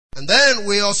And then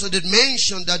we also did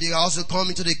mention that you also come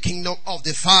into the kingdom of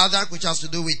the Father, which has to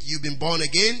do with you being born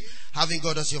again, having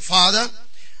God as your Father.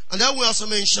 And then we also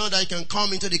mentioned that you can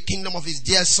come into the kingdom of His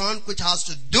dear Son, which has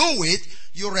to do with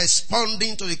you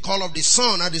responding to the call of the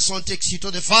Son, and the Son takes you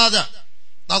to the Father.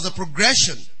 That's the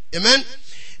progression. Amen?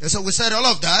 And so we said all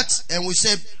of that, and we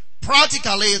said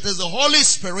practically it is the Holy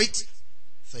Spirit.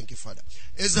 Thank you, Father.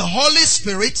 It's the Holy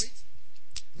Spirit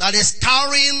that is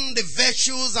carrying the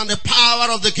virtues and the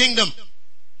power of the kingdom.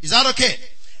 Is that okay?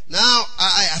 Now,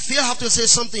 I feel I have to say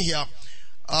something here.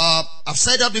 I've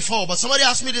said that before, but somebody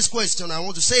asked me this question. I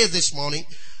want to say it this morning.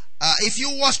 If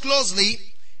you watch closely,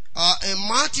 in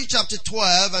Matthew chapter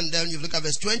 12, and then you look at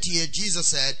verse 28, Jesus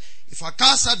said, if I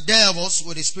cast out devils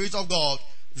with the Spirit of God,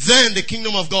 then the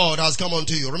kingdom of God has come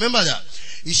unto you. Remember that.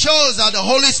 It shows that the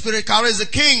Holy Spirit carries the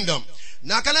kingdom.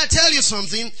 Now, can I tell you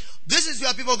something? This is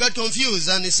where people get confused.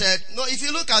 And he said, no, if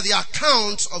you look at the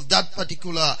account of that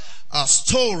particular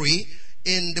story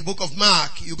in the book of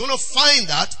Mark, you're going to find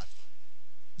that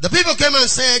the people came and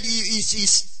said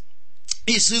he's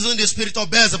using the spirit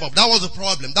of Beelzebub. That was the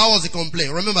problem. That was the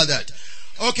complaint. Remember that.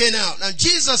 Okay, now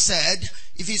Jesus said,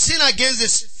 if you sin against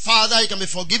his Father, you can be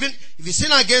forgiven. If you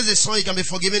sin against the Son, you can be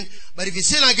forgiven. But if you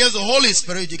sin against the Holy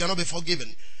Spirit, you cannot be forgiven.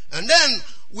 And then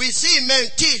we see men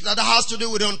teach that has to do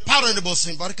with unpardonable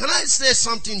sin. But can I say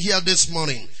something here this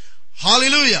morning?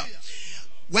 Hallelujah.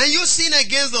 When you sin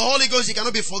against the Holy Ghost, you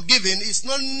cannot be forgiven. It's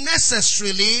not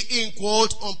necessarily, in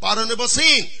quote, unpardonable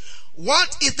sin.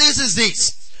 What it is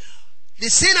this. The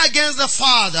sin against the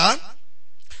Father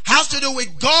has to do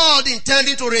with God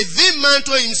intending to redeem man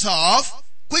to himself,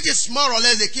 which is more or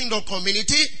less the kingdom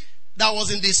community that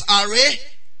was in this array.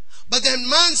 But then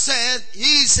man said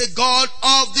he is a God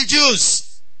of the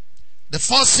Jews. The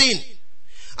first sin.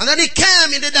 And then he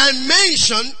came in the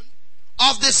dimension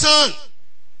of the Son.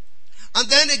 And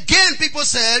then again people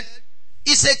said,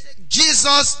 he's a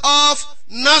Jesus of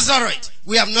Nazareth.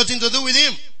 We have nothing to do with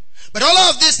him. But all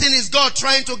of this thing is God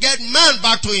trying to get man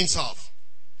back to himself.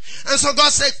 And so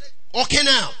God said, okay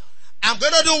now, I'm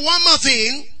going to do one more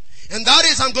thing. And that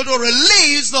is I'm going to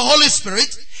release the Holy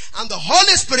Spirit. And the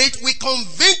Holy Spirit will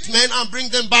convict men and bring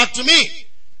them back to me.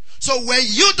 So when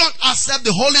you don't accept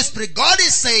the Holy Spirit, God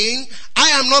is saying, I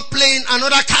am not playing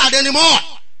another card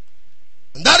anymore.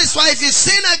 And that is why if you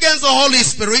sin against the Holy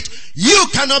Spirit, you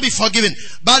cannot be forgiven.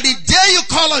 But the day you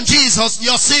call on Jesus,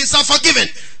 your sins are forgiven.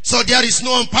 So there is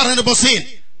no unpardonable sin.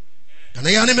 Can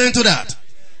I hear an amen to that?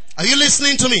 Are you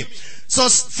listening to me? So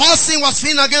first sin was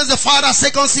sin against the Father.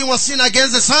 Second sin was sin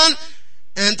against the Son.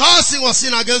 And third sin was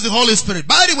sin against the Holy Spirit.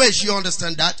 By the way, you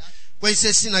understand that? When you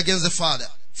say sin against the Father.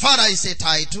 Father is a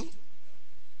title.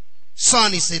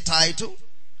 Son is a title.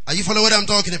 Are you following what I'm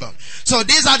talking about? So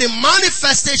these are the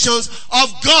manifestations of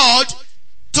God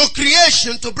to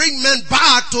creation to bring men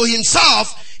back to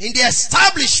himself in the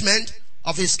establishment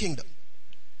of his kingdom.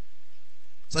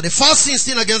 So the first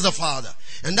sin against the Father.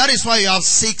 And that is why you have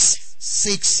 6,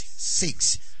 6,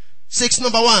 6. 6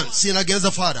 number 1, sin against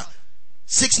the Father.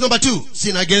 6 number 2,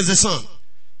 sin against the Son.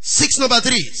 6 number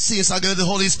 3, sins against the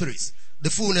Holy Spirit. The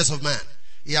fullness of man.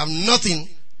 You have nothing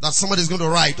that somebody is going to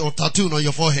write or tattoo on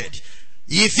your forehead.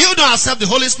 If you don't accept the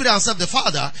Holy Spirit and accept the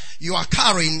Father, you are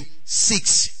carrying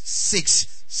 6,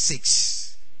 6,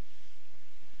 6.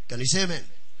 Can you say amen?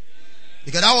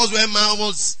 Because that was when man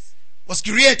was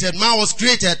created. Man was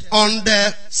created on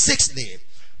the 6th day.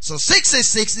 So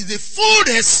 666 is the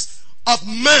fullness of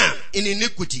man in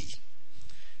iniquity.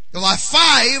 Like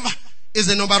 5 is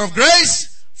the number of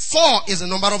grace. 4 is the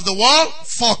number of the world.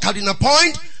 4 cardinal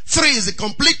point. 3 is the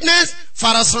completeness.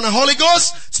 Father, Son, and Holy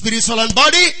Ghost. Spirit, soul, and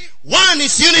body. 1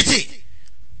 is unity.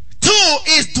 2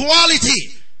 is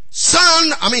duality.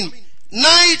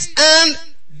 Night and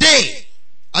day.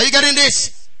 Are you getting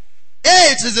this? 8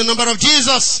 is the number of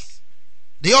Jesus.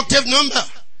 The octave number.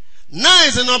 9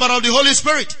 is the number of the Holy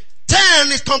Spirit.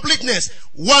 10 is completeness.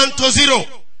 1 to 0.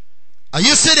 Are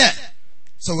you see that?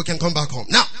 So we can come back home.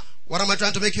 Now, what am I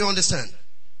trying to make you understand?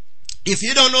 If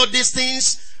you don't know these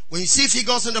things, when you see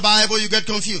figures in the Bible, you get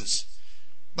confused.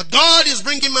 But God is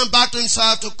bringing man back to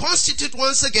himself to constitute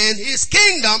once again his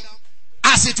kingdom,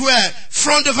 as it were,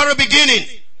 from the very beginning.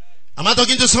 Am I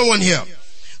talking to someone here?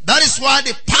 That is why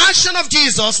the passion of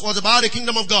Jesus was about the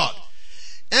kingdom of God.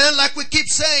 And like we keep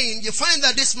saying, you find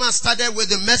that this man started with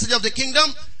the message of the kingdom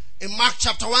in Mark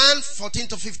chapter 1, 14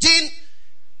 to 15.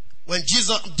 When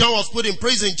John was put in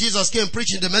prison, Jesus came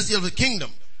preaching the message of the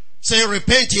kingdom. Saying,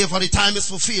 repent ye, for the time is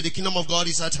fulfilled. The kingdom of God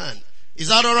is at hand. Is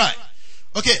that alright?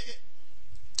 Okay.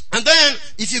 And then,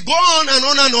 if you go on and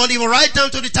on and on, even right down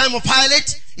to the time of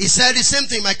Pilate, he said the same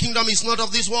thing. My kingdom is not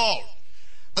of this world.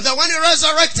 And then when he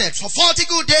resurrected for 40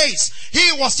 good days,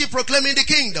 he was still proclaiming the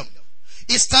kingdom.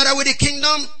 He started with the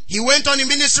kingdom. He went on in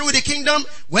ministry with the kingdom.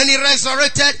 When he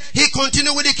resurrected, he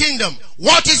continued with the kingdom.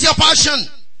 What is your passion?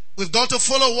 We've got to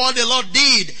follow what the Lord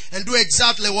did and do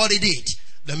exactly what he did.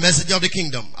 The message of the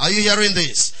kingdom. Are you hearing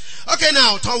this? Okay,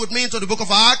 now turn with me into the book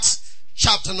of Acts,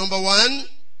 chapter number 1.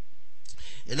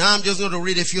 And now I'm just going to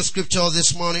read a few scriptures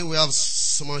this morning. We have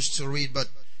so much to read, but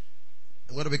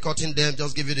I'm going to be cutting them.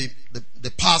 Just give you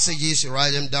the passages. You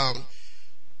write them down.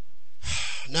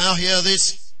 Now hear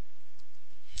this.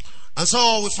 And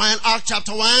so we find Acts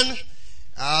chapter 1.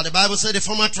 The Bible said the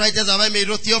former writers have I made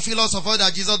Theophilus of all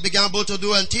that Jesus began both to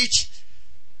do and teach,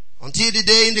 until the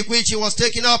day in the which he was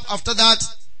taken up. After that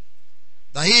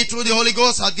he through the Holy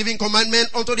Ghost had given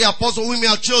commandment unto the apostles whom he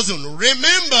had chosen.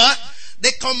 Remember,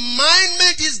 the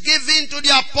commandment is given to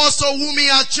the apostle whom he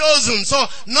had chosen. So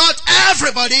not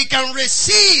everybody can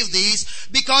receive this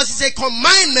because it's a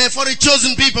commandment for the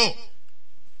chosen people.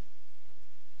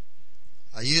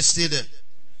 Are you still there?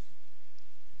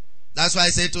 That's why I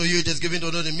say to you, it is given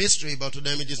to know the mystery, but to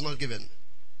them it is not given.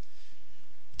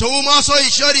 To whom also he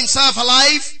showed himself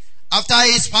alive after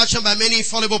his passion by many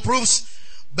infallible proofs,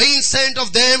 being seen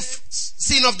of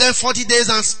them 40 days,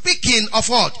 and speaking of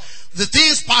what? The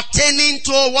things pertaining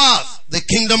to what? The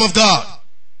kingdom of God.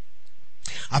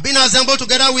 I've been assembled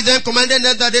together with them, commanding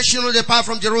them that they should not depart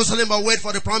from Jerusalem, but wait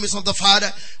for the promise of the Father,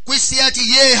 which saith,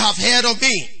 ye have heard of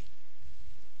me.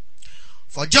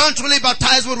 For John truly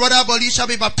baptized with water, but ye shall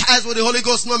be baptized with the Holy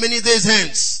Ghost not many days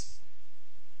hence.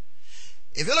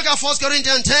 If you look at 1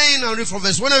 Corinthians 10 and read from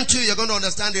verse 1 and 2, you're going to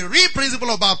understand the real principle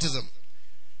of baptism.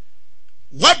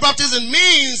 What baptism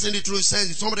means in the true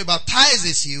sense, if somebody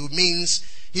baptizes you, means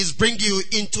he's bringing you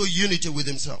into unity with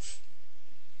himself.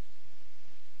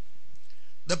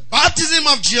 The baptism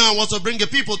of John was to bring the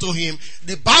people to him.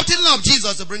 The baptism of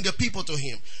Jesus to bring the people to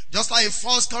him. Just like in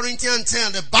 1 Corinthians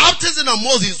 10, the baptism of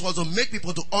Moses was to make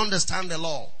people to understand the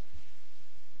law.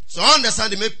 So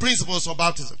understand the main principles of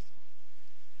baptism.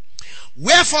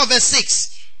 Wherefore, verse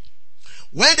 6.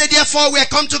 When they therefore were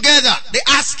come together, they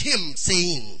asked him,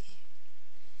 saying,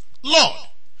 Lord,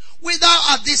 wilt thou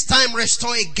at this time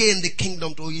restore again the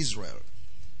kingdom to Israel?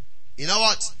 You know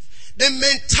what? The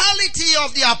mentality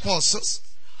of the apostles,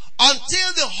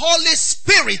 until the Holy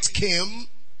Spirit came,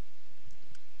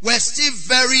 were still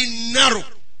very narrow.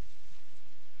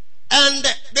 And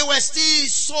they were still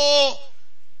so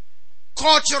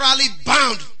culturally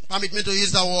bound, permit me to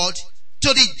use that word,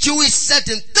 to the Jewish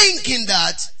setting, thinking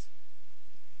that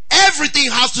everything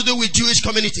has to do with Jewish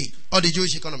community or the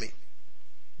Jewish economy.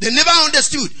 They never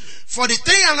understood. For the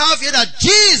 3.5 years that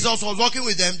Jesus was working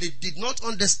with them, they did not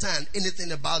understand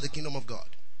anything about the kingdom of God.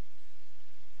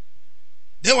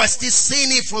 They were still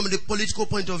seeing it from the political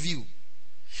point of view.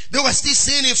 They were still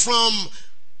seeing it from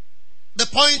the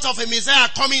point of a Messiah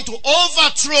coming to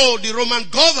overthrow the Roman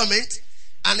government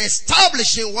and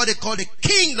establishing what they call the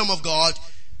kingdom of God,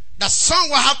 that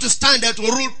someone have to stand there to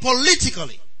rule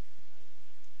politically.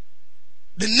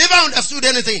 They never understood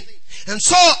anything. And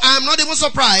so I'm not even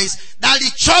surprised that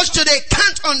the church today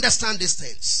can't understand these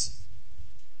things.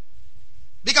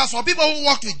 Because for people who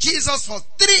walked with Jesus for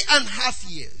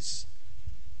 3.5 years,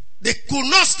 they could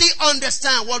not still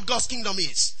understand what God's kingdom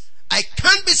is. I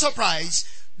can't be surprised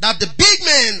that the big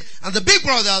men and the big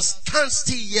brothers can't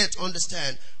still yet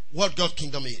understand what God's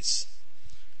kingdom is.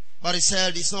 But he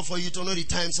said it's not for you to know the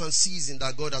times and seasons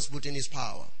that God has put in his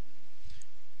power.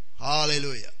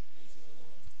 Hallelujah.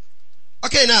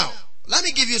 Okay, now, let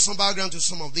me give you some background to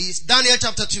some of these. Daniel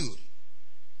chapter 2.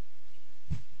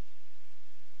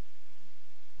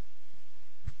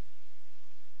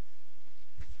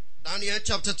 Daniel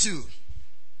chapter 2.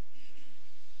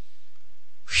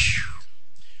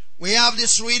 We have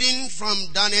this reading from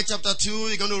Daniel chapter 2.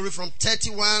 We're going to read from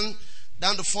 31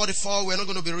 down to 44. We're not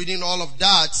going to be reading all of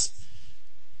that.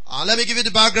 Let me give you the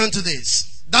background to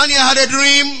this. Daniel had a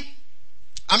dream.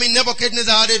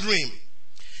 Nebuchadnezzar had a dream.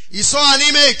 He saw an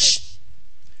image.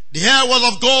 The hair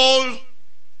was of gold,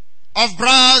 of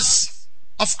brass,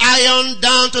 of iron,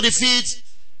 down to the feet,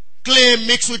 clay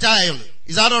mixed with iron.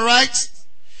 Is that all right?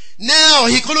 Now,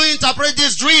 he couldn't interpret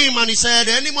this dream, and he said,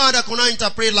 anyone that could not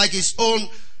interpret like his own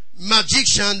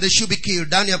magician, they should be killed.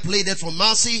 Daniel pleaded for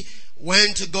mercy,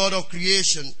 went to God of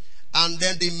creation, and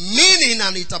then the meaning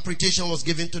and interpretation was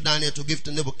given to Daniel to give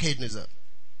to Nebuchadnezzar.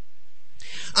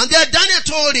 And there Daniel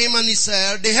told him, and he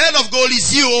said, the head of gold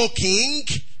is you, O king.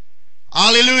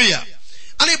 Hallelujah.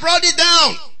 And he brought it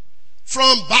down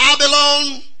from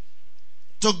Babylon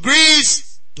to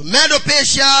Greece to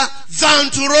Medo-Persia, down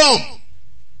to Rome.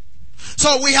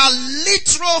 So we have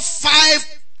literal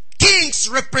 5 kings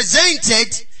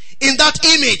represented in that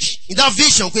image, in that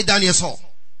vision which Daniel saw.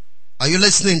 Are you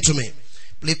listening to me?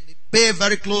 Please pay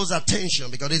very close attention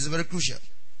because this is very crucial.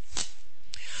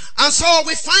 And so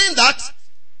we find that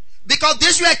because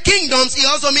these were kingdoms, it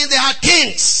also means they had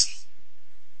kings.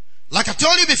 Like I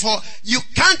told you before, you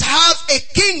can't have a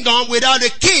kingdom without a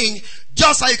king,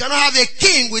 just like you cannot have a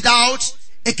king without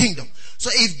a kingdom. So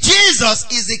if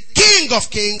Jesus is the King of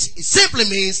Kings, it simply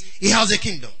means he has a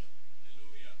kingdom.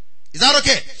 Is that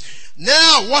okay?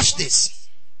 Now watch this.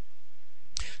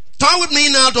 Turn with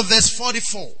me now to verse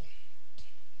 44.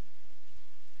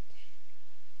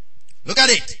 Look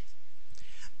at it.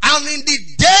 And in the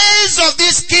days of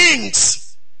these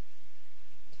kings,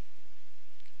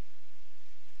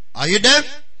 are you there?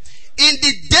 In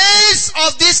the days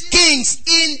of these kings,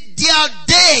 in their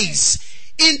days,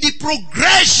 in the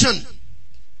progression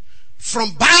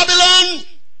from Babylon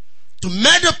to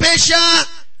Medo-Persia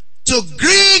to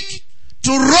Greek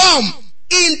to Rome,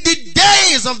 in the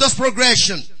days of this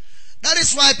progression. That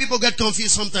is why people get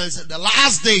confused sometimes. The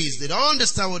last days, they don't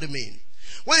understand what it means.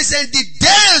 When he said the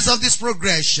days of this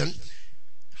progression,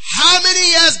 how many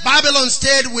years Babylon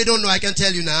stayed, we don't know. I can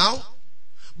tell you now.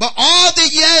 But all the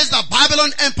years that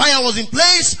Babylon Empire was in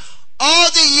place,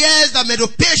 all the years that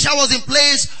Medo-Persia was in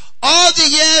place, all the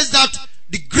years that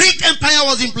the Greek Empire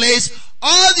was in place,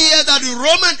 all the years that the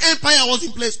Roman Empire was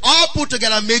in place, all put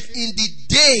together made in the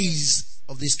days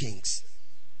of these kings.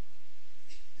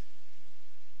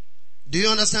 Do you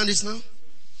understand this now?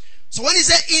 So when he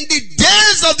said in the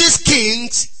days of these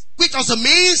kings, which also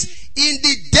means in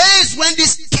the days when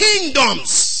these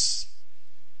kingdoms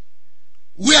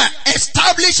were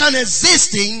established and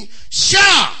existing,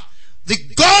 shall the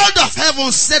God of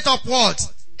heaven set up what?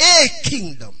 A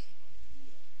kingdom.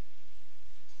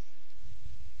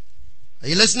 Are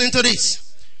you listening to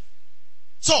this?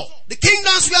 So, the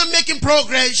kingdoms were making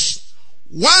progress.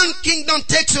 One kingdom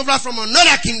takes over from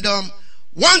another kingdom.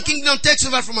 One kingdom takes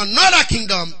over from another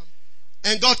kingdom.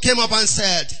 And God came up and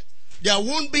said, there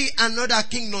won't be another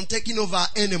kingdom taking over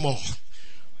anymore.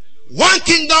 One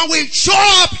kingdom will show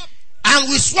up and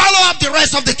will swallow up the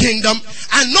rest of the kingdom,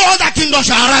 and no other kingdom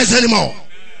shall arise anymore.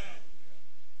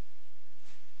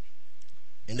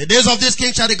 In the days of this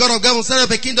king shall the God of heaven set up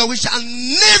a kingdom which shall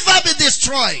never be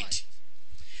destroyed.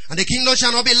 And the kingdom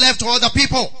shall not be left to other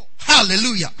people.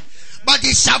 Hallelujah. But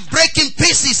it shall break in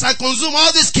pieces and consume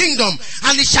all this kingdom,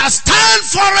 and it shall stand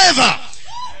forever.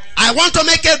 I want to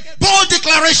make a bold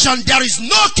declaration. There is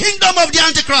no kingdom of the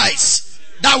Antichrist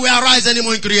that will arise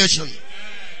anymore in creation.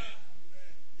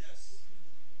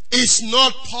 It's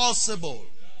not possible.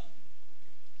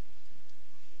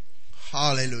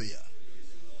 Hallelujah.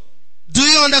 Do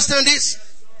you understand this?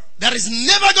 There is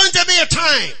never going to be a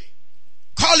time.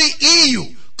 Call it EU.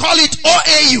 Call it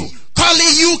OAU. Call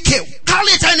it UK. Call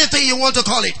it anything you want to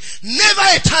call it. Never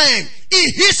a time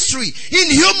in history, in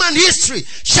human history,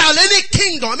 shall any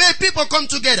kingdom, any people come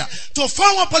together to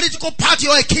form a political party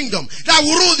or a kingdom that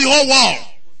will rule the whole world.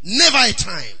 Never a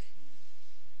time.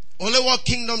 Only one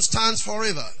kingdom stands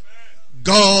forever.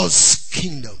 God's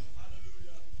kingdom.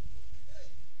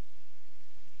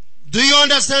 Do you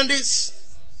understand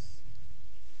this?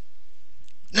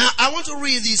 Now, I want to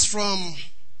read this from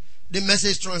the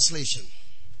Message translation.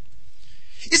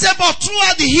 It's about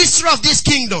throughout the history of these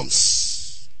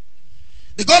kingdoms,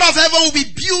 the God of heaven will be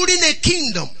building a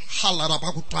kingdom.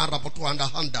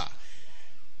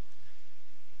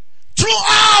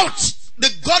 Throughout,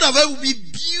 the God of heaven will be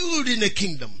building a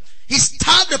kingdom. He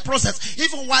started the process.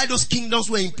 Even while those kingdoms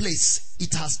were in place,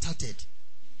 it has started.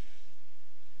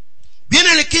 Being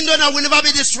in a kingdom that will never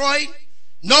be destroyed,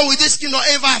 nor will this kingdom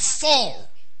ever fall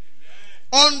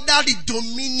under the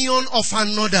dominion of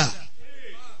another.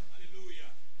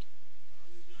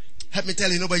 Help me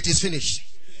tell you, nobody, it is finished.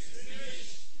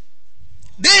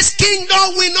 This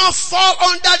kingdom will not fall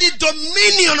under the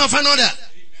dominion of another.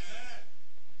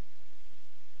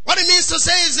 What it means to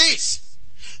say is this.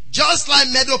 Just like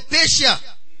Medo-Persia.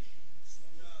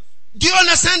 Do you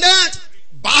understand that?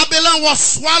 Babylon was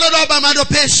swallowed up by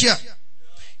Medo-Persia.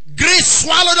 Greece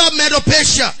swallowed up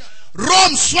Medo-Persia.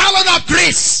 Rome swallowed up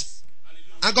Greece.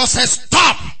 And God says,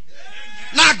 stop.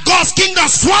 Now God's kingdom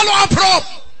swallow up Rome.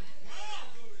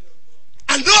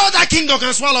 And no other kingdom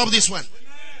can swallow up this one.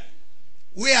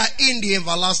 We are in the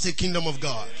everlasting kingdom of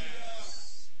God.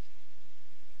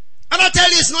 And I tell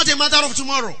you, it's not a matter of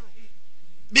tomorrow.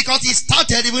 Because it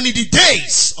started even in the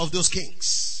days of those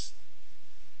kings.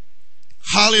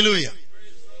 Hallelujah.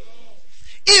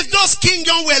 If those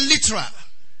kingdoms were literal,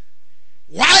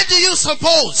 why do you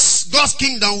suppose God's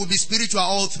kingdom will be spiritual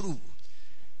all through?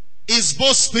 It's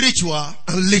both spiritual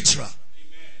and literal.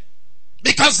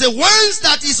 Because the ones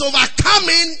that is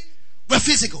overcoming were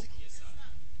physical.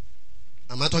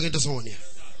 Am I talking to someone here?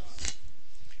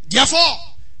 Therefore,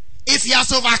 if he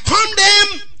has overcome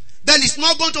them, then he's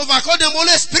not going to overcome them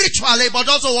only spiritually, but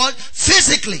also what?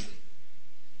 Physically.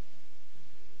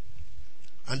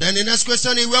 And then the next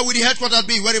question is, where will the headquarters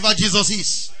be? Wherever Jesus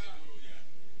is.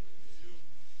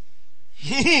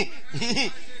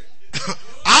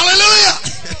 Hallelujah.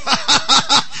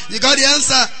 You got the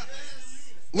answer.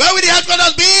 Where will the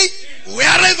headquarters be?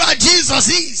 Wherever Jesus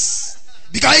is.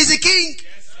 Because he's the king.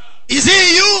 Is he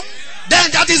in you?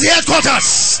 Then that is the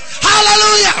headquarters.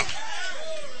 Hallelujah.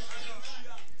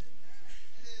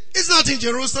 It's not in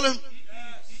Jerusalem.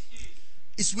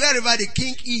 It's wherever the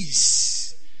king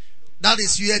is. That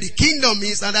is where the kingdom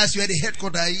is, and that's where the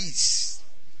headquarters is.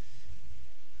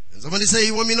 And somebody say,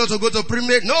 you want me not to go to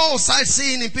pilgrimage? No,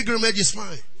 sightseeing in pilgrimage is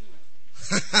fine.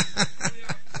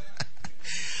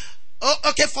 Oh,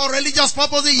 okay, for religious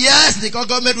purposes, yes, because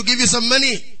government will give you some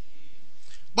money.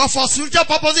 But for spiritual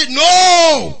purposes,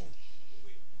 no.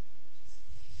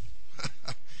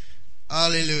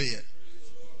 Hallelujah.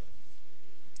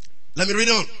 Let me read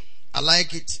on. I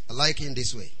like it. I like it in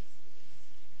this way.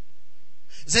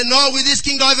 He said, no, with this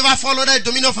kingdom, if I follow the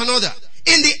dominion of another,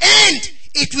 in the end,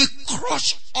 it will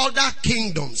crush other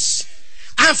kingdoms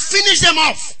and finish them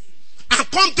off and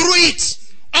come through it,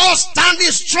 all standing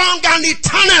strong and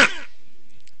eternal.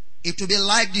 It will be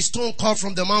like the stone cut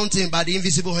from the mountain by the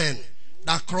invisible hand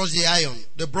that crushed the iron,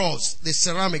 the bronze, the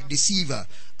ceramic, the silver,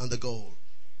 and the gold.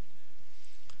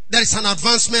 There is an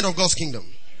advancement of God's kingdom.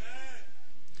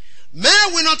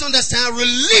 Men will not understand.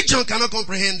 Religion cannot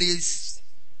comprehend this.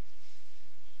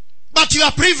 But you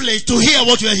are privileged to hear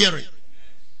what you are hearing.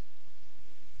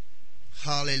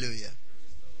 Hallelujah.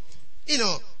 You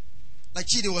know, like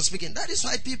Chidi was speaking, that is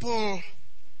why people...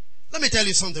 Let me tell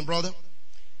you something, brother.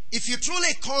 If you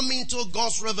truly come into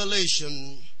God's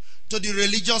revelation to the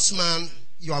religious man,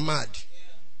 you are mad.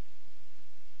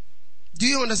 Do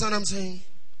you understand what I'm saying?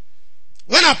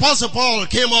 When Apostle Paul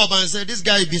came up and said, this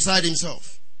guy is beside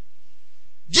himself.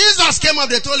 Jesus came up,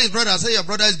 they told his brother, say your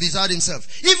brother is beside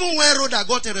himself. Even when Rhoda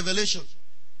got a revelation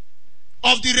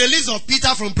of the release of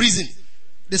Peter from prison,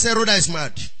 they said Rhoda is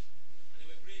mad.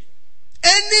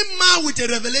 Any man with a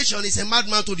revelation is a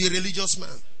madman to the religious man.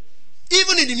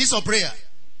 Even in the midst of prayer.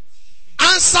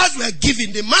 Answers were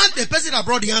given. The person that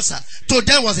brought the answer to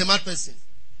them was a mad person.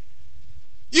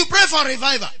 You pray for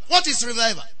revival. What is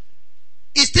revival?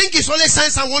 You think it's only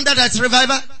signs and wonder that's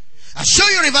revival? I'll show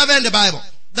you revival in the Bible.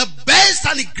 The best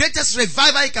and the greatest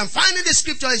revival you can find in the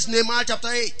scripture is Nehemiah chapter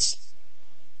 8.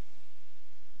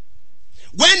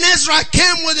 When Ezra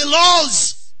came with the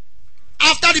laws,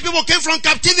 after the people came from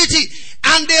captivity,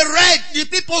 and they read, the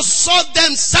people saw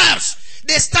themselves.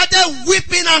 They started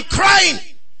weeping and crying.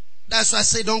 That's why I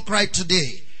say don't cry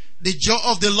today. The joy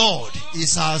of the Lord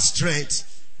is our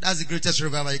strength. That's the greatest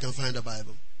revival you can find in the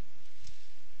Bible.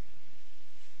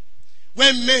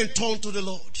 When men turn to the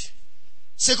Lord.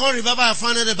 Second revival I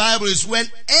found in the Bible is when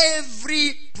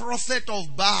every prophet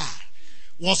of Baal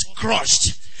was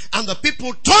crushed. And the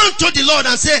people turned to the Lord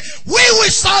and said, we will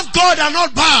serve God and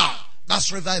not Baal.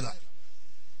 That's revival.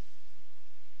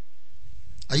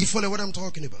 Are you following what I'm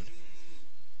talking about?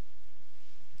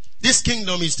 This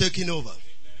kingdom is taking over.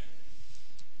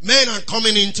 Men are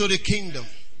coming into the kingdom.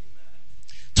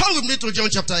 Turn with me to John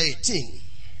chapter 18.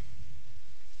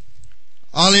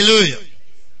 Hallelujah.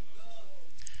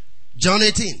 John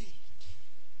 18.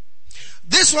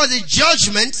 This was the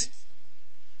judgment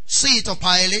seat of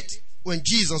Pilate when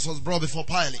Jesus was brought before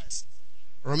Pilate.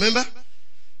 Remember?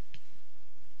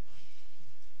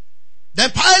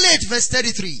 Then Pilate, verse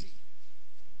 33.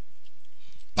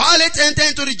 Pilate entered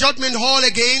into the judgment hall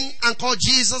again and called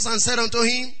Jesus and said unto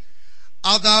him,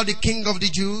 art thou the king of the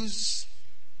Jews?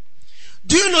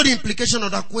 Do you know the implication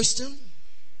of that question?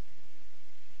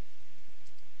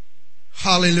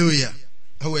 Hallelujah.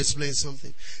 I will explain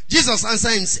something. Jesus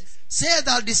answered him, say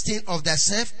thou this thing of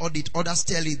thyself, or did others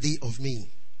tell it thee of me?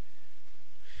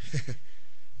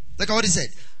 Look at what he said.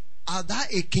 Art thou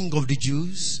a king of the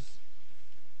Jews?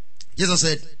 Jesus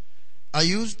said, are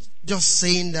you just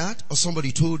saying that, or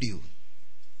somebody told you?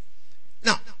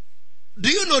 Now, do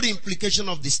you know the implication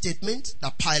of the statement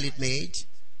that Pilate made?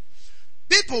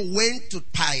 People went to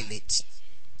Pilate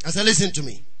and said, listen to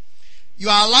me. You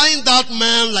are allowing that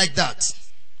man like that.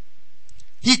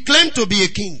 He claimed to be a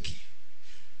king.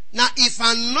 Now, if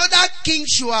another king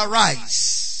should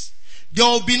arise, there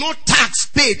will be no tax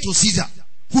paid to Caesar,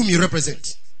 whom you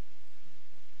represent.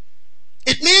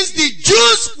 It means the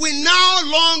Jews will no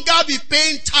longer be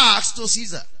paying tax to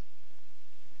Caesar.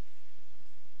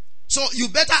 So you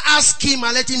better ask him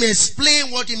and let him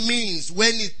explain what it means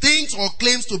when he thinks or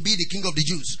claims to be the king of the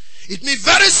Jews. It means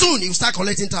very soon he will start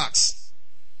collecting tax.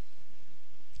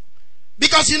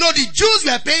 Because the Jews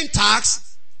were paying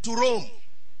tax to Rome.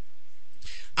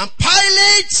 And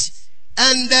Pilate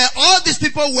and all these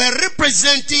people were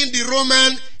representing the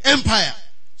Roman Empire.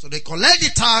 So they collect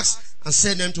the tax and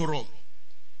send them to Rome.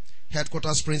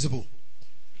 Headquarters principle.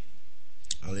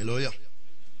 Hallelujah.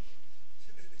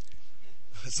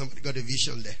 Somebody got a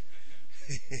vision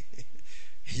there.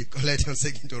 You collect and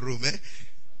take into Rome, eh?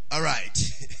 All right.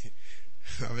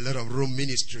 I have a lot of Rome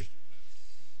ministry.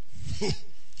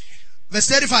 Verse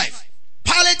 35.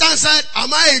 Pilate answered,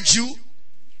 am I a Jew?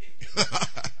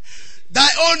 Thy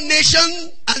own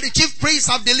nation and the chief priests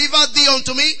have delivered thee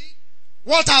unto me.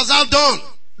 What hast thou done?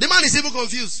 The man is even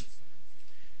confused.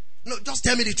 No, just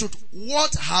tell me the truth.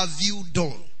 What have you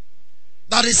done?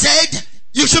 That he said,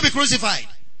 you should be crucified.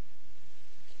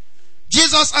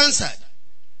 Jesus answered,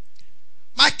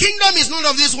 my kingdom is not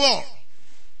of this world.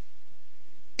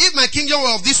 If my kingdom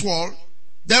were of this world,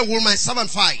 then will my servant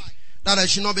fight, that I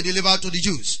should not be delivered to the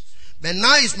Jews. But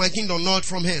now is my kingdom not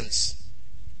from hence.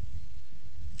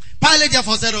 Pilate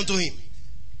therefore said unto him,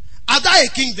 art thou a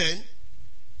king then?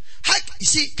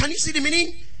 Can you see the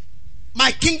meaning?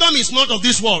 My kingdom is not of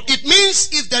this world. It means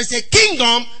if there is a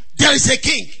kingdom, there is a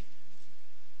king.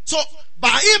 So,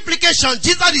 by implication,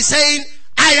 Jesus is saying,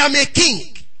 I am a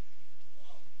king.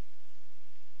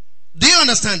 Do you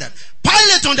understand that?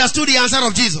 Pilate understood the answer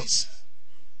of Jesus.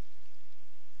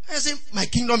 I say, my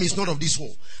kingdom is not of this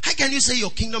world. How can you say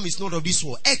your kingdom is not of this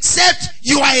world? Except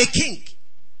you are a king.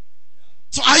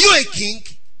 So are you a king?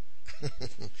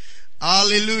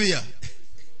 Hallelujah.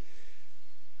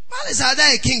 Pilate said, are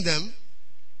thou a kingdom?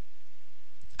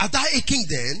 Art thou a king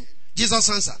then? Jesus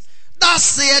answered, thou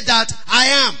sayest that I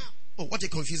am. Oh, what a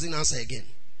confusing answer again.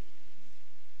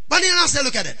 But then answer,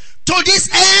 look at it. To this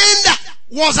end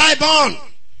was I born.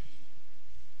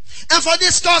 And for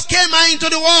this cause came I into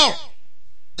the world,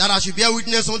 that I should bear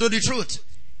witness unto the truth.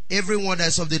 Everyone that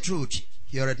is of the truth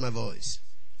heareth my voice.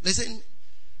 Listen.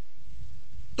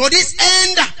 To this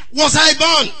end was I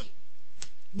born.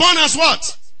 Born as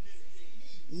what?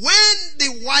 When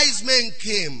the wise men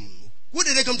came, who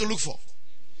did they come to look for?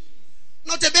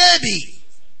 Not a baby.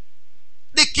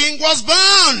 The king was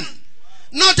born.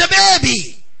 Not a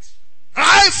baby.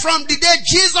 Right from the day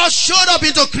Jesus showed up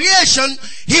into creation,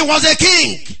 he was a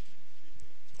king.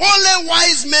 Only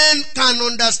wise men can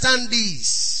understand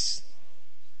this.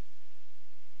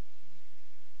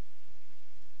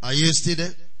 Are you still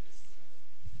there?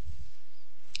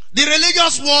 The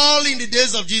religious world in the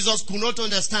days of Jesus could not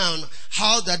understand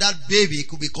how that baby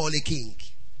could be called a king.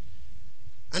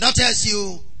 And that tells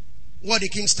you what the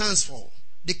king stands for.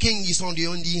 The king is on the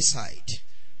inside,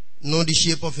 not the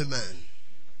shape of a man.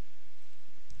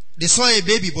 They saw a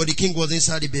baby, but the king was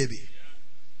inside the baby.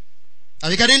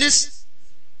 Are you getting this?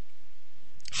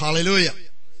 Hallelujah.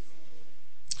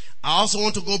 I also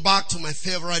want to go back to my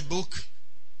favorite book,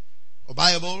 or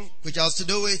Bible, which has to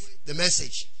do with the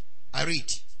message. I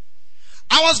read.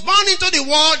 I was born into the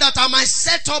world that I might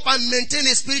set up and maintain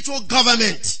a spiritual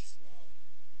government.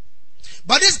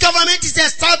 But this government is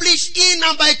established in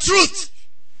and by truth.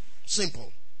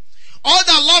 Simple. All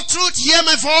that love truth hear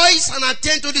my voice and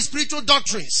attend to the spiritual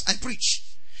doctrines I preach.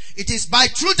 It is by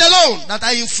truth alone that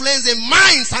I influence the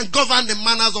minds and govern the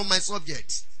manners of my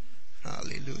subjects.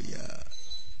 Hallelujah.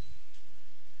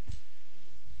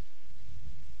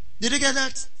 Did you get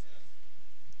that?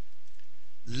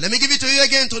 Let me give it to you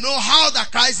again to know how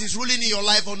that Christ is ruling in your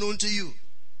life unknown to you.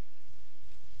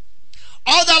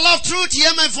 All that love truth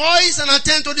hear my voice and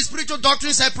attend to the spiritual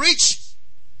doctrines I preach.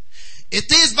 It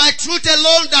is by truth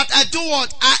alone that I do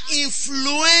what? I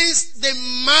influence the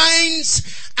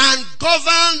minds and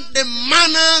govern the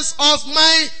manners of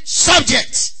my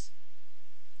subjects.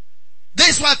 This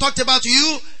is what I talked about to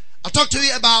you. I talked to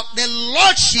you about the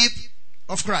lordship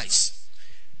of Christ.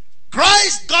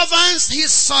 Christ governs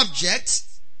his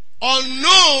subjects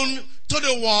unknown to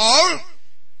the world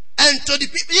and to the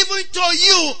people. Even to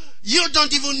you, you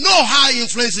don't even know how he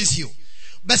influences you.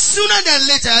 But sooner than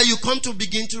later, you come to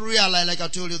begin to realize, like I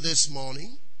told you this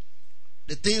morning,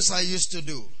 the things I used to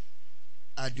do,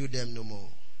 I do them no more.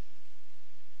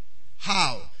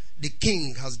 How? The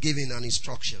king has given an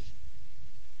instruction.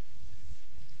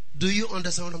 Do you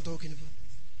understand what I'm talking about?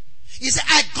 He said,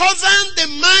 I govern the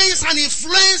minds and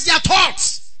influence their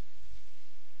thoughts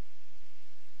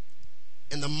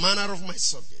in the manner of my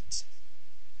subjects.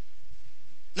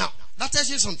 Now, that tells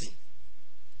you something.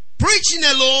 Preaching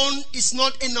alone is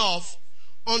not enough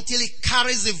until it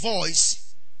carries the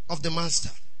voice of the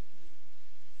master.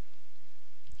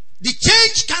 The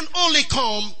change can only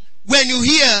come when you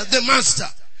hear the master.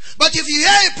 But if you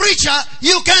hear a preacher,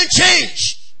 you can't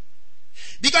change.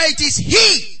 Because it is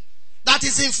he that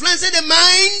is influencing the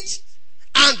mind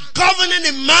and governing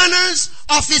the manners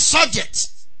of his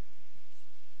subjects.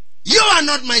 You are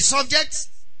not my subject.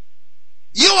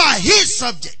 You are his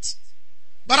subject.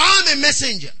 But I am a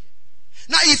messenger.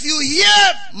 Now if you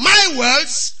hear my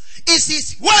words, it's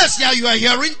his words that you are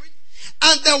hearing.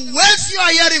 And the words you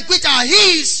are hearing, which are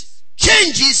his,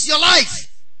 changes your life.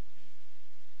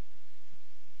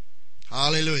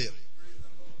 Hallelujah.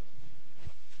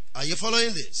 Are you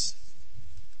following this?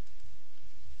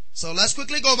 So let's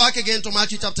quickly go back again to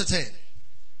Matthew chapter 10.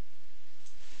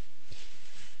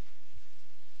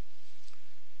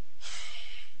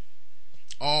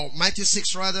 Or Matthew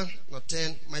 6 rather, not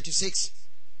 10, Matthew 6.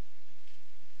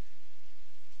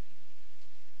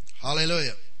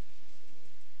 Hallelujah.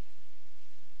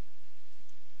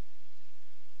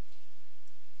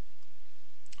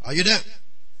 Are you there?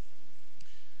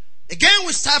 Again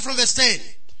we start from verse 10.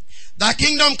 Thy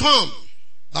kingdom come,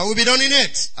 that will be done in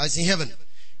earth as in heaven.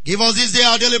 Give us this day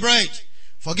our daily bread.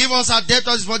 Forgive us our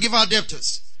debtors, forgive our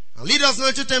debtors. And lead us not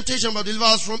into temptation, but deliver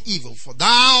us from evil. For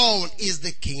thou is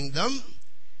the kingdom,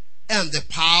 and the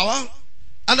power,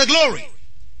 and the glory.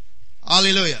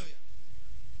 Hallelujah.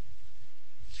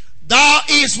 Thou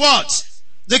is what?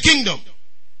 The kingdom.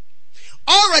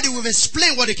 Already we've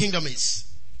explained what the kingdom is.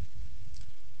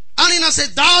 And he now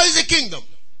said, thou is the kingdom,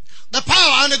 the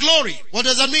power, and the glory. What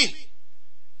does that mean?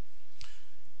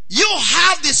 You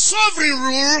have the sovereign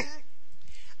rule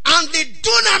and the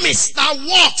dunamis that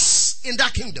works in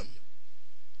that kingdom.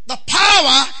 The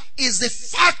power is the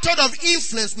factor of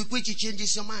influence with which it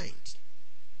changes your mind.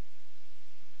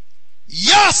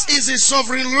 Yours is a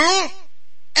sovereign rule,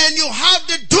 and you have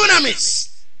the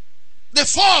dunamis. The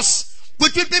force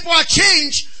with which people are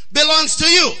changed belongs to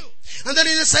you. And then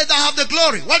he said, I have the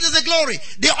glory. What is the glory?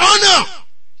 The honor.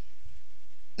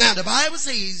 Now the Bible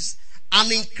says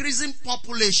an increasing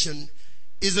population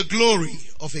is the glory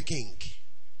of a king.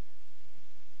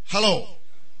 Hello.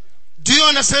 Do you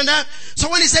understand that? So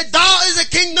when he said, thou is a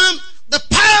kingdom, the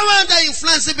power that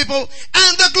influences people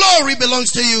and the glory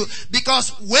belongs to you. Because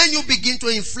when you begin to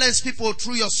influence people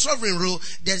through your sovereign rule,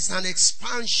 there's an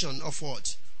expansion of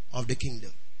what? Of the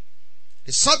kingdom.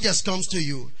 The subject comes to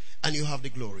you and you have the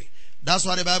glory. That's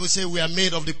why the Bible says we are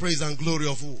made of the praise and glory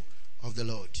of who? Of the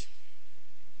Lord.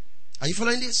 Are you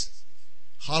following this?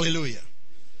 Hallelujah.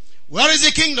 Where is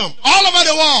the kingdom? All over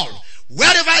the world.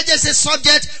 Wherever there's a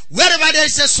subject, wherever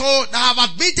there's a soul that have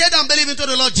admitted and believed into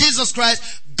the Lord Jesus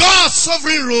Christ, God's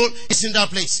sovereign rule is in that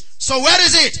place. So where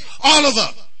is it? All over.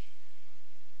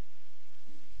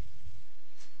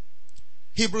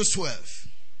 Hebrews 12.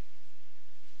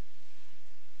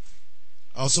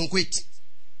 I'll soon quit.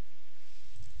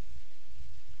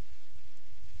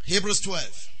 Hebrews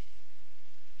 12.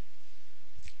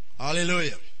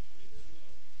 Hallelujah.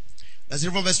 Let's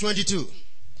read from verse 22.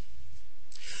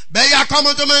 But ye are come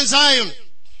unto Mount Zion,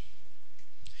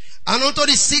 and unto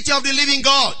the city of the living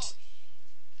God.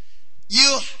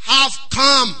 You have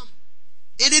come.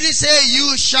 It didn't say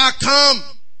you shall come.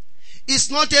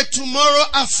 It's not a tomorrow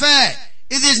affair.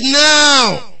 It is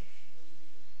now.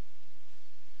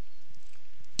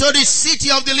 To the city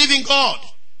of the living God,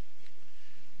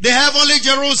 the heavenly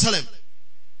Jerusalem,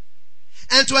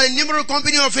 and to a numerous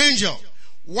company of angels.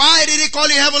 Why did he call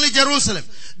it heavenly Jerusalem?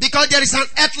 Because there is an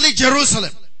earthly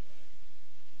Jerusalem.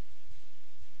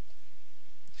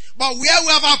 But where we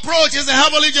have approached is the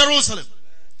heavenly Jerusalem.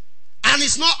 And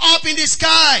it's not up in the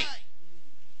sky.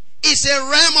 It's a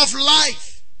realm of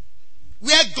life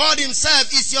where God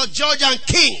himself is your judge and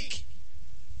king.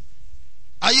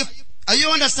 Are you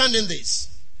understanding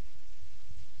this?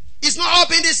 It's not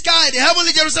up in the sky. The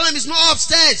heavenly Jerusalem is not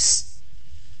upstairs.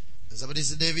 And somebody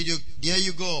said, David, there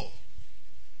you go.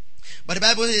 But the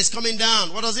Bible says it's coming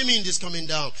down. What does it mean, this coming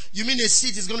down? You mean a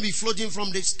seat is going to be floating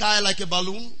from the sky like a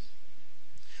balloon?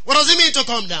 What does it mean to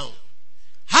come down?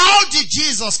 How did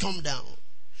Jesus come down?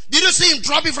 Did you see him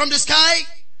dropping from the sky?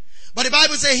 But the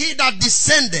Bible says he that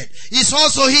descended is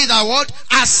also he that what?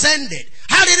 Ascended.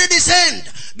 How did he descend?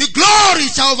 The glory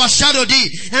shall overshadow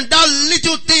thee, and that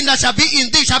little thing that shall be in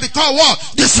thee shall be called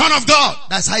what? The Son of God.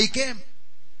 That's how he came.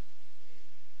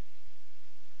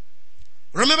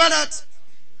 Remember that?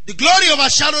 The glory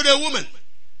overshadowed a woman.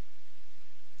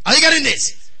 Are you getting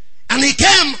this? And he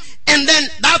came, and then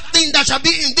that thing that shall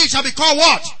be in thee shall be called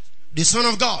what? The Son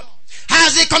of God.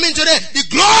 How's it coming today? The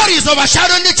glory is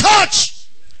overshadowing the church.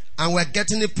 And we're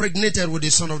getting impregnated with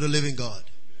the Son of the living God.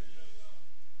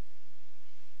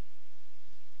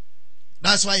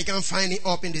 That's why you can't find it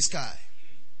up in the sky.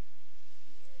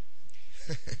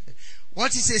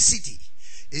 What is a city?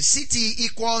 A city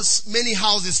equals many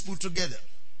houses put together.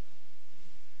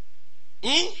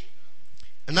 And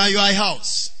now you are a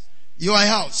house. You are a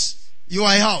house. You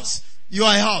are a house. You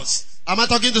are a house. Am I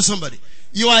talking to somebody?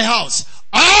 You are a house.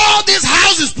 All these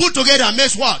houses put together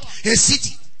makes what? A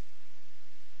city.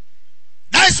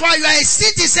 That's why you are a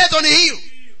city set on a hill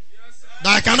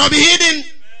that cannot be hidden.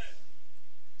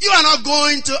 You are not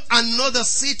going to another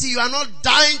city. You are not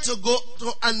dying to go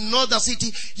to another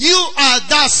city. You are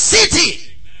that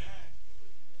city.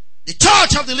 The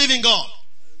church of the living God.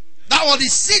 That was the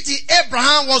city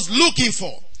Abraham was looking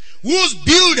for. Whose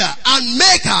builder and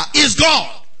maker is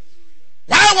God.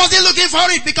 Why was he looking for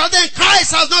it? Because then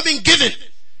Christ has not been given.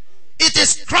 It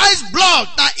is Christ's blood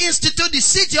that instituted the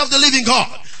city of the living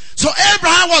God. So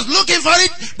Abraham was looking for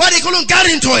it, but he couldn't get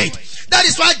into it. That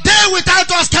is why they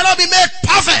without us cannot be made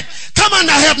perfect. Come on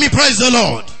now, help me praise the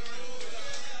Lord.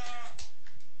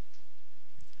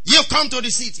 You've come to the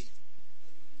city.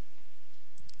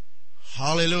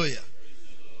 Hallelujah.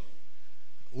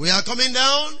 We are coming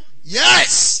down.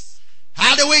 Yes.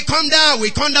 How do we come down? We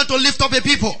come down to lift up a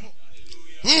people.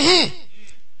 Can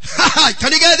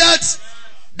you get that?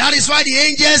 That is why the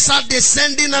angels are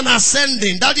descending and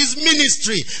ascending. That is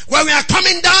ministry. When we are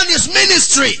coming down is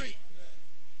ministry.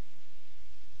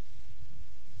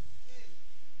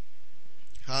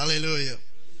 Hallelujah.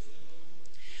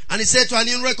 And he said to an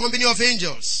innumerable company of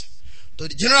angels, to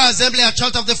the general assembly and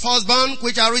church of the firstborn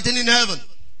which are written in heaven,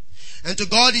 and to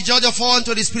God the judge of all, and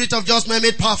to the spirit of just men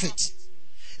made perfect,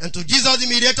 and to Jesus the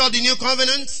mediator of the new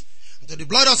covenant, and to the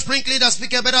blood of sprinkling that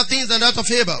speaketh better things than that of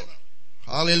Abel.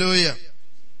 Hallelujah.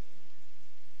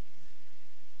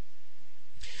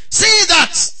 See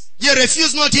that ye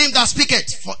refuse not him that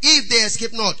speaketh, for if they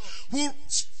escape not, who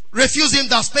refuse him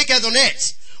that speaketh on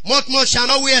earth, much more shall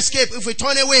not we escape if we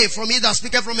turn away from he that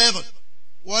speaketh from heaven.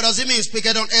 What does it mean,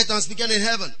 speaketh on earth and speaketh in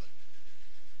heaven?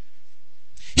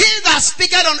 He that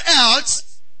speaketh on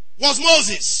earth was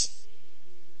Moses,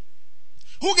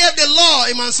 who gave the law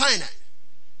in Mount Sinai.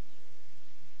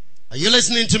 Are you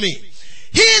listening to me?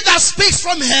 He that speaks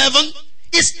from heaven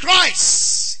is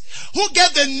Christ, who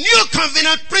gave the new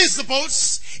covenant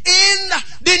principles in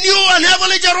the new and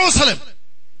heavenly Jerusalem.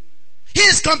 He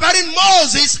is comparing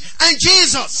Moses and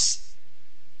Jesus.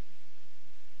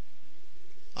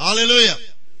 Hallelujah.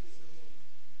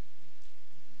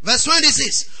 Verse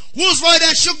 26. Whose voice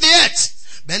then shook the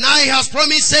earth? But now he has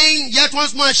promised, saying, yet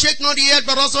once more shake not the earth,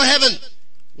 but also heaven.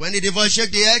 When did the voice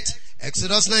shake the earth?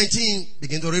 Exodus 19.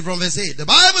 Begin to read from verse 8. The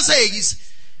Bible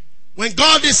says, when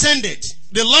God descended,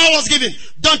 the law was given.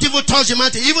 Don't even touch the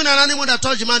mountain. Even an animal that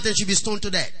touches the mountain should be stoned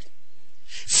to death.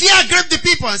 Fear gripped the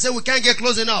people and said, we can't get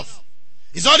close enough.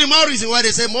 It's all the more reason why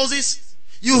they say, Moses,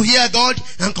 you hear God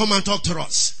and come and talk to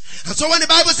us. And so when the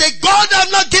Bible says, God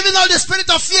has not given us the spirit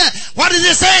of fear, what is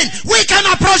it saying? We can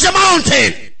approach the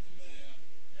mountain.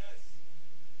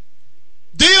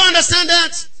 Do you understand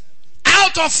that?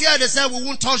 Out of fear, they said, we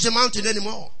won't touch the mountain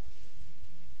anymore.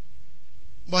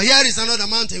 But here is another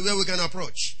mountain where we can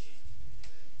approach.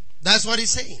 That's what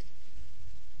he's saying.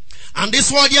 And this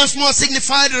word once more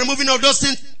signified the removing of those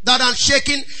things that are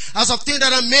shaken, as of things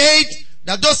that are made,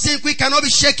 that those things we cannot be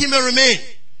shaken may remain.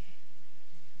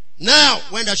 Now,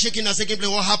 when the shaking has taken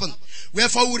place, what happened?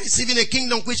 Wherefore we receiving a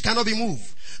kingdom which cannot be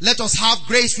moved. Let us have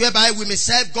grace whereby we may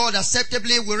serve God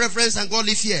acceptably with reverence and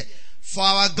godly fear. For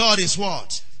our God is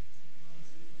what?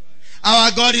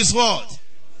 Our God is what?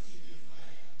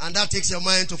 And that takes your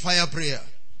mind to fire prayer.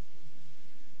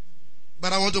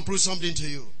 But I want to prove something to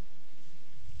you.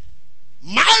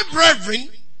 My brethren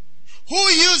who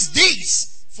use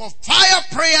this for fire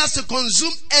prayers to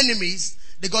consume enemies,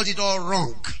 they got it all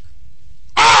wrong.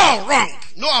 All wrong.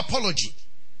 No apology.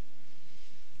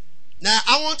 Now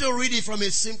I want to read it from a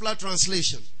simpler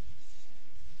translation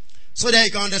so that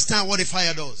you can understand what the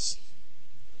fire does.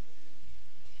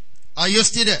 Are you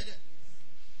still there?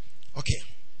 Okay.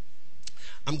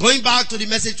 I'm going back to the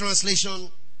Message translation.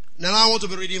 Now I want to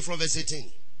be reading from verse 18.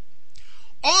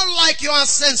 Unlike your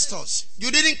ancestors,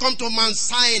 you didn't come to Mount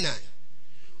Sinai,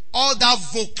 all that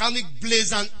volcanic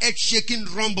blaze and earth-shaking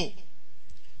rumble,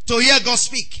 to hear God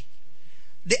speak.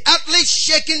 The earthly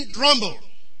shaking rumble.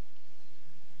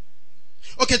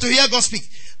 Okay, to hear God speak.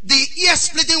 The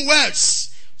ear-splitting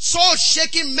words,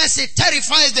 soul-shaking message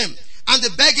terrifies them, and they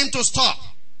beg him to stop.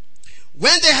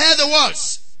 When they heard the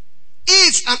words,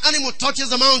 if an animal touches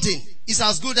the mountain, it's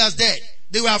as good as dead.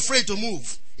 They were afraid to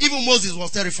move. Even Moses was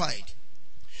terrified.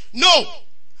 No,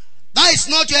 that is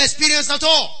not your experience at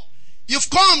all. You've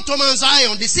come to Mount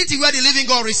Zion, the city where the living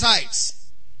God resides.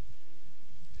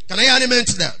 Can I hear an amen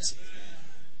to that?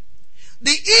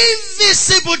 The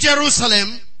invisible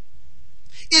Jerusalem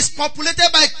is populated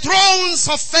by thrones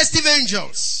of festive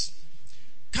angels.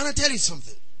 Can I tell you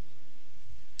something?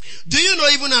 Do you know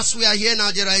even as we are here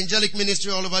now, there are angelic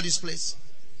ministry all over this place?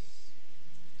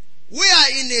 We are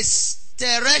in a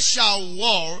terrestrial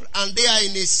world and they are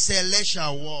in a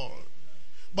celestial world.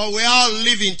 But we are all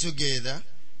living together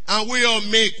and we all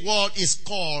make what is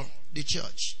called the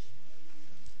church.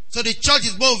 So the church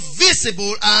is both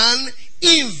visible and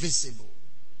invisible.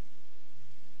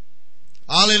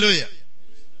 Hallelujah.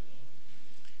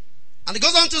 And it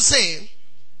goes on to say,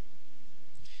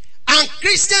 and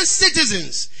Christian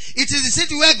citizens, it is the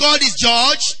city where God is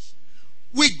judged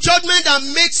with judgment that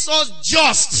makes us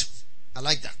just. I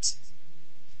like that.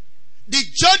 The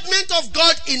judgment of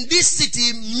God in this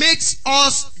city makes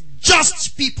us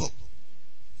just people.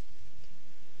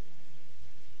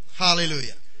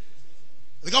 Hallelujah.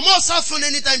 Because most often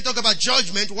anytime you talk about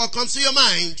judgment, what comes to your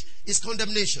mind is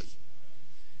condemnation.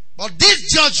 But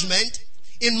this judgment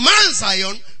in Mount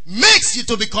Zion makes you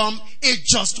to become a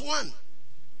just one.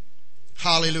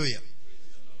 Hallelujah.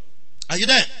 Are you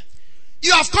there?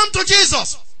 You have come to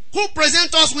Jesus, who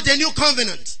presents us with a new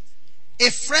covenant, a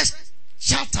fresh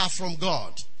charter from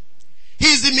God. He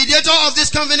is the mediator of this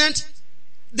covenant.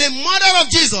 The murder of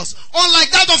Jesus,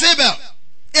 unlike that of Abel,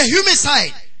 a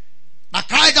homicide that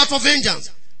cried out for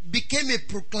vengeance, became a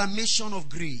proclamation of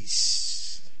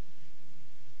grace.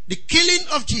 The killing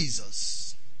of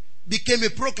Jesus became a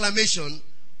proclamation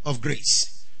of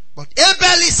grace. But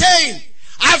Abel is saying,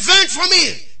 avenge for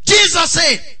me. Jesus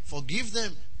said, forgive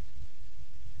them.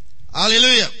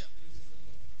 Hallelujah.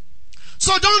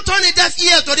 So don't turn a deaf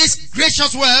ear to these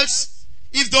gracious words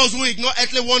if those who ignore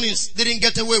earthly warnings didn't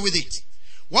get away with it.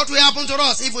 What will happen to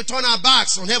us if we turn our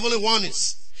backs on heavenly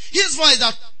warnings? His voice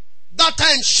that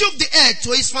time shook the earth to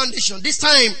its foundation. This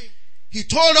time, he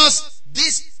told us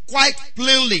this quite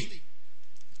plainly.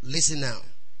 Listen now.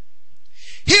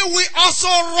 He will also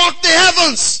rock the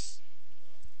heavens.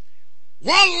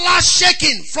 One last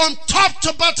shaking from top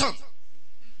to bottom.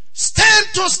 Stem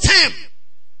to stem.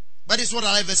 That is what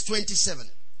I like, verse 27.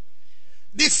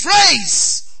 The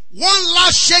phrase, one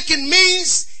last shaking,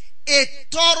 means a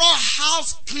thorough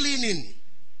house cleaning.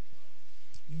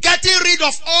 Getting rid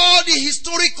of all the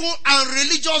historical and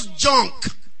religious junk,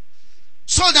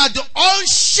 so that the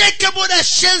unshakable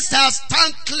essentials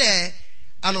stand clear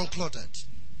and uncluttered.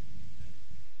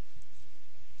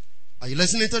 Are you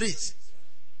listening to this?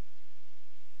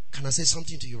 Can I say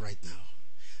something to you right now?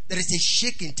 There is a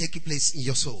shaking taking place in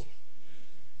your soul.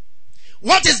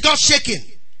 What is God shaking?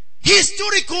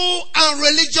 Historical and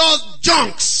religious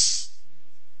junks.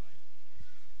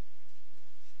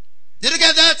 Did you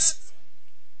get that?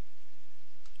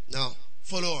 Now,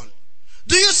 follow on.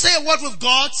 Do you say what with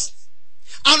God's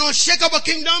an unshakable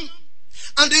kingdom?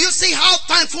 And do you see how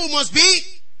thankful we must be?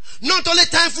 Not only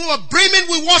thankful, but brimming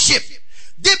with worship.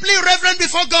 Deeply reverent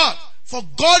before God. For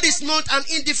God is not an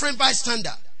indifferent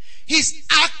bystander. He's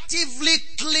actively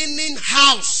cleaning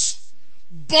house.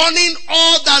 Burning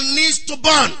all that needs to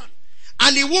burn.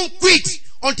 And he won't quit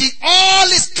until all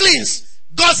is cleansed.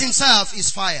 God himself is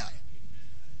fire.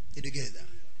 Did you get that?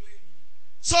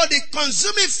 So the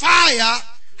consuming fire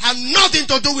has nothing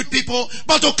to do with people,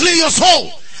 but to clean your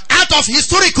soul out of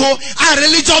historical and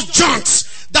religious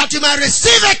junks, that you might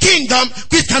receive a kingdom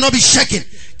which cannot be shaken.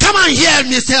 Come on, hear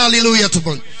me say hallelujah to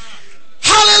God.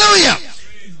 Hallelujah.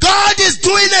 God is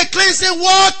doing a cleansing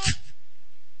work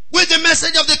with the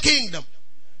message of the kingdom.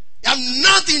 You have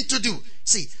nothing to do.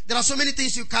 See, there are so many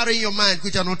things you carry in your mind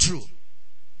which are not true.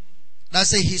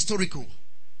 That's a historical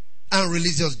and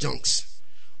religious junks.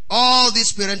 All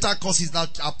these parental causes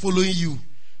that are following you,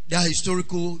 they are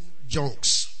historical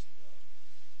junks.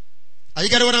 Are you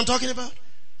getting what I'm talking about?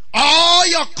 All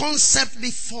your concept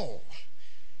before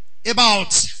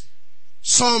about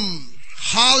some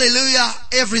hallelujah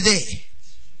every day.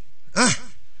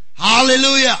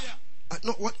 Hallelujah.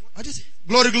 No, what is it?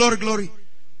 Glory, glory, glory.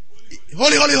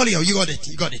 Holy, holy, holy. Oh, you got it.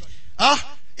 You got it.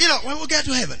 You know, when we get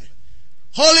to heaven.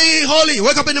 Holy, holy.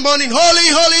 Wake up in the morning. Holy,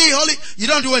 holy, holy. You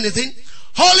don't do anything.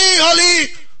 Holy,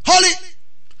 holy, holy.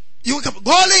 You wake up.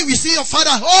 Holy, we see your father.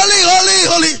 Holy, holy,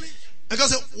 holy. And God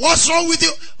said, what's wrong with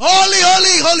you? Holy,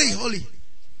 holy, holy, holy.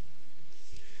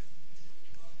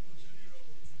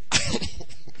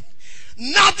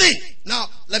 Nothing. Now,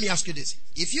 let me ask you this.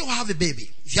 If you have a baby,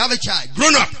 if you have a child,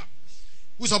 grown up,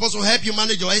 who's supposed to help you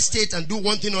manage your estate and do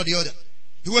one thing or the other,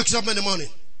 he wakes up in the morning.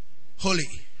 Holy,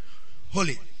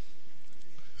 holy,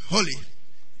 holy.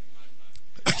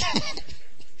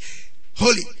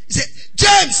 Holy. He said,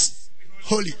 James,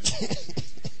 holy.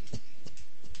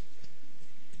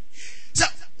 So,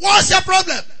 what's your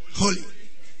problem? Holy.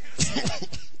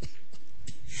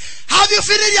 Have you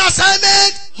finished your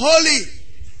assignment? Holy.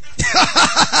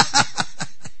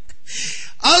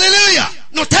 Hallelujah.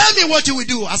 Now tell me what you will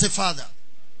do as a father.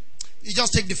 You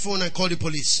just take the phone and call the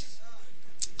police.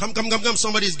 Come.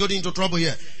 Somebody is getting into trouble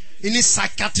here. He needs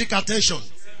psychiatric attention.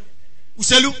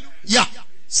 Uselu? Yeah.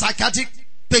 Psychiatric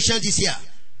patient is here.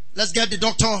 Let's get the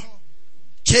doctor.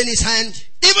 Chain his hand.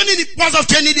 Even in the process of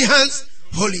chaining the hands,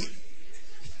 holy.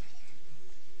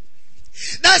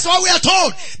 That's what we are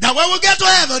told. That when we get to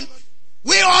heaven,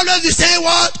 we always be saying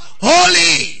what?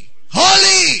 Holy,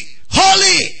 holy,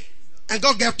 holy. And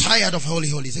God get tired of holy,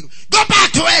 holy. Say, go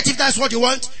back to it if that's what you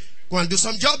want. Go and do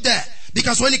some job there.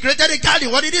 Because when he created the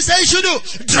garden, what did he say you should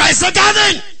do? Dress the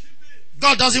garden.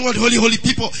 God doesn't want holy, holy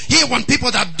people. He wants people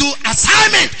that do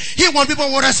assignment. He wants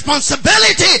people with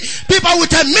responsibility. People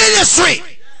with a ministry.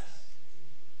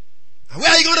 And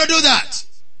where are you going to do that?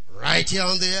 Right here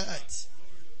on the earth.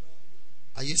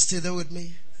 Are you still there with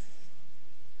me?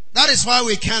 That is why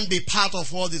we can't be part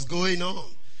of what is going on.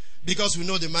 Because we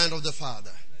know the mind of the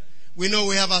Father. We know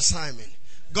we have assignment.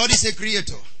 God is a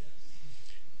creator.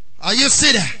 Are you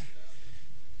still there?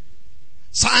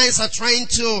 Science are trying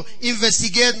to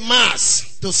investigate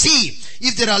Mars to see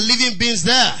if there are living beings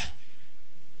there.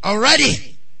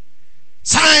 Already.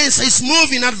 Science is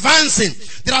moving, advancing.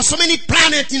 There are so many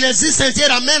planets in existence here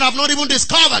that men have not even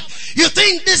discovered. You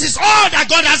think this is all that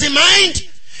God has in mind?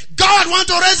 God wants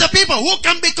to raise the people who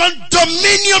can become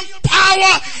dominion,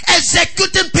 power,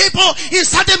 executing people in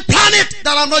certain planets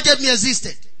that have not yet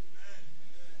existed.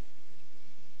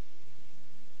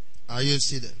 Are you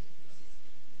still there?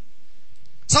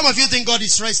 Some of you think God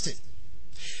is resting.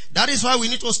 That is why we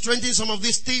need to strengthen some of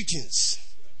these teachings.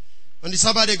 On the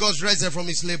Sabbath day, God rested from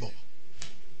his labor.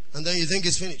 And then you think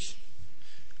it's finished.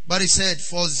 But he said,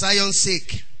 for Zion's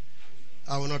sake,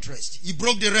 I will not rest. He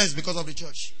broke the rest because of the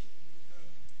church.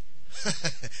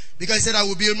 Because he said, I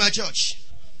will build my church.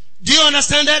 Do you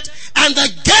understand that? And the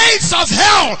gates of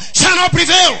hell shall not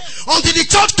prevail until the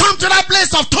church comes to that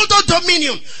place of total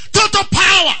dominion, total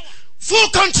power, full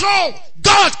control.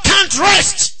 God can't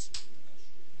rest.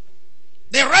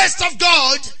 The rest of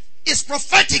God is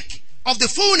prophetic of the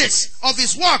fullness of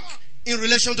his work in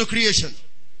relation to creation.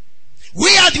 We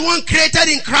are the one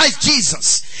created in Christ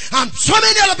Jesus. And so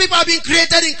many other people have been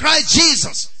created in Christ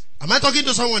Jesus. Am I talking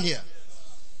to someone here?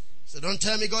 So don't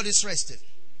tell me God is resting.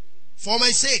 For my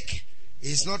sake,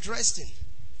 he is not resting.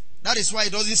 That is why he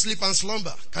doesn't sleep and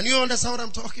slumber. Can you understand what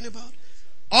I'm talking about?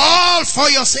 All for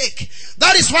your sake.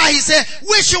 That is why he said,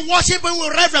 we should worship him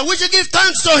with reverence. We should give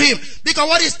thanks to him. Because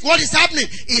what is happening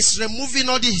is removing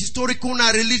all the historical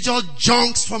and religious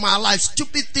junks from our lives.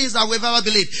 Stupid things that we've ever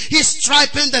believed. He's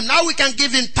striping them. Now we can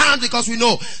give him thanks because we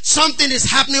know something is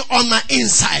happening on my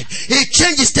inside. A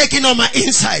change is taking on my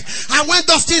inside. And when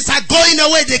those things are going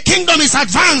away, the kingdom is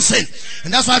advancing.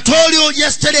 And that's what I told you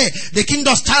yesterday. The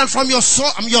kingdom starts from your soul,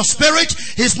 your spirit.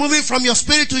 It's moving from your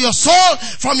spirit to your soul.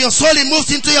 From your soul, it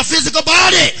moves into your physical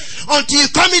body. Until you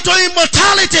come into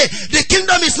immortality, the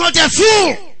kingdom is not yet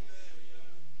full.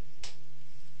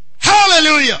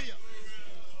 Hallelujah.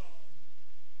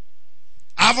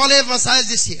 I've already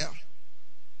emphasized this here.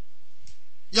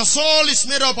 Your soul is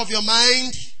made up of your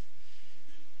mind,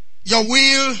 your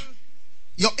will,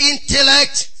 your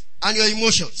intellect, and your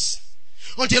emotions.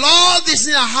 Until all these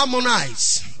things are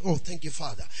harmonized. Oh, thank you,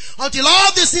 Father. Until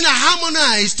all these things are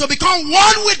harmonized to become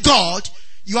one with God,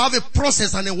 you have a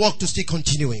process and a work to still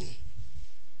continuing.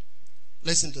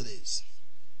 Listen to this.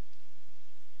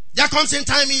 There comes a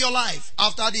time in your life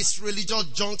after these religious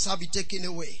junks have been taken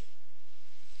away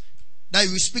that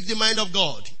you will speak the mind of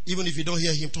God even if you don't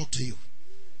hear him talk to you.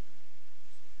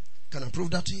 Can I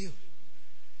prove that to you?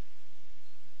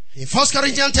 In 1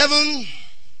 Corinthians 7,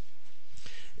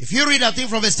 if you read, I think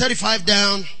from verse 35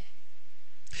 down,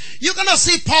 you're going to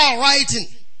see Paul writing.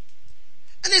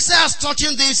 And he says,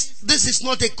 touching this is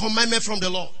not a commandment from the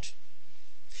Lord.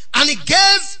 And he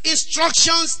gave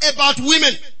instructions about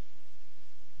women.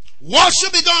 What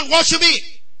should be done? What should be?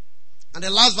 And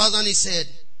the last verse, and he said,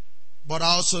 but I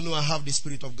also know I have the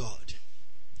Spirit of God.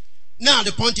 Now,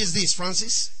 the point is this,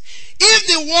 Francis. If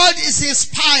the word is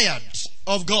inspired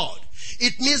of God,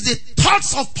 it means the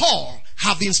thoughts of Paul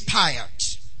have been inspired.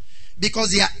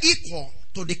 Because they are equal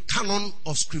to the canon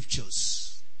of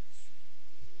scriptures.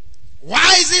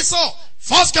 Why is it so?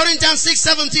 1 Corinthians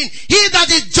 6:17. He that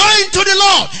is joined to the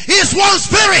Lord is one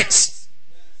spirit.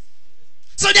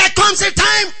 So there comes a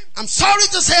time, I'm sorry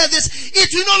to say this, it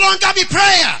will no longer be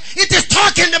prayer. It is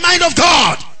talking the mind of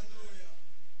God.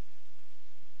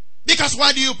 Because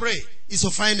why do you pray? It's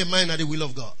to find the mind and the will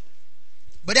of God.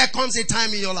 But there comes a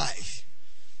time in your life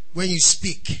when you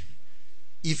speak,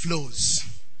 it flows.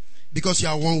 Because you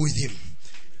are one with him.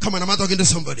 Come on, am I talking to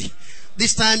somebody?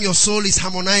 This time your soul is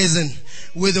harmonizing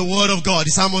with the word of God.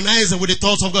 It's harmonizing with the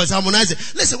thoughts of God. It's harmonizing.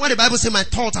 Listen, when the Bible says my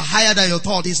thoughts are higher than your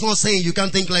thought, it's not saying you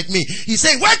can't think like me. He's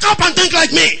saying, wake up and think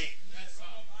like me.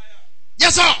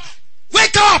 Yes, sir.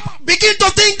 Wake up. Begin to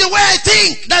think the way I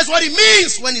think. That's what it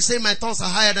means when he says my thoughts are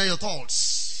higher than your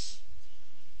thoughts.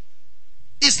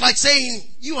 It's like saying,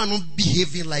 you are not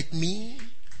behaving like me.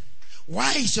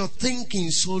 Why is your thinking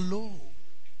so low?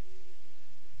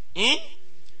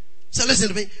 So listen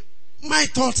to me. My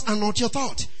thoughts are not your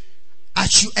thought. I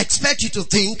should expect you to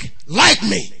think like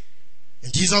me.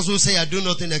 And Jesus will say, I do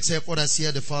nothing except what I see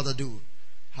the Father do.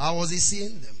 How was he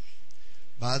seeing them?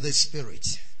 By the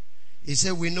Spirit. He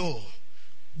said, we know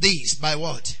this by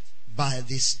what? By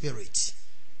the Spirit.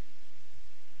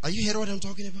 Are you hearing what I'm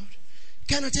talking about?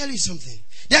 Can I tell you something?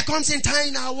 There comes a time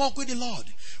in our walk with the Lord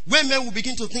when men will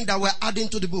begin to think that we're adding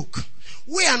to the book.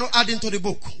 We are not adding to the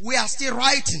book. We are still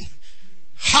writing.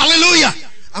 Hallelujah.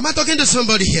 Am I talking to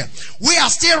somebody here? We are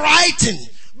still writing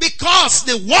because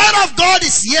the word of God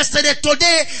is yesterday,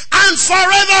 today, and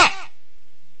forever.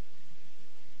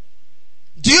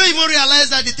 Do you even realize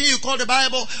that the thing you call the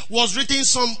Bible was written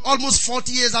some almost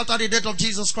 40 years after the death of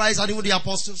Jesus Christ and even the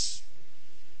apostles?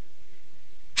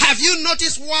 Have you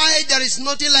noticed why there is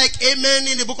nothing like amen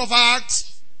in the book of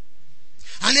Acts?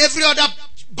 And every other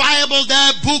Bible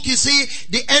there, book, you see,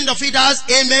 the end of it has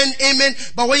amen, amen.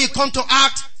 But when you come to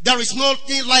Acts, there is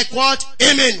nothing like what?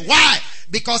 Amen. Why?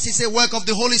 Because it's a work of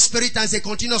the Holy Spirit and it's a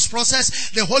continuous process.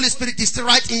 The Holy Spirit is still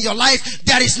right in your life.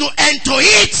 There is no end to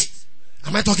it.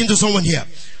 Am I talking to someone here?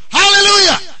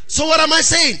 Hallelujah. So what am I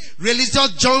saying?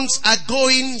 Religious junks are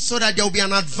going so that there will be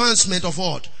an advancement of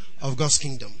what? Of God's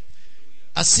kingdom.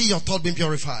 I see your thought being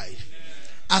purified.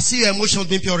 I see your emotions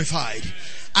being purified.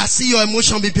 I see your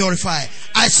emotions be purified.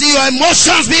 I see your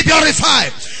emotions be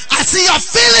purified. I see your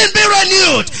feeling be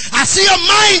renewed. I see your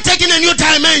mind taking a new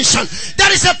dimension.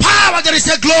 There is a power, there is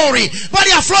a glory, but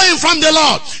they are flowing from the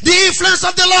Lord. The influence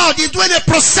of the Lord is doing a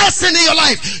processing in your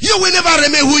life. You will never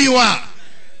remain who you are.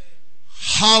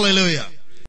 Hallelujah.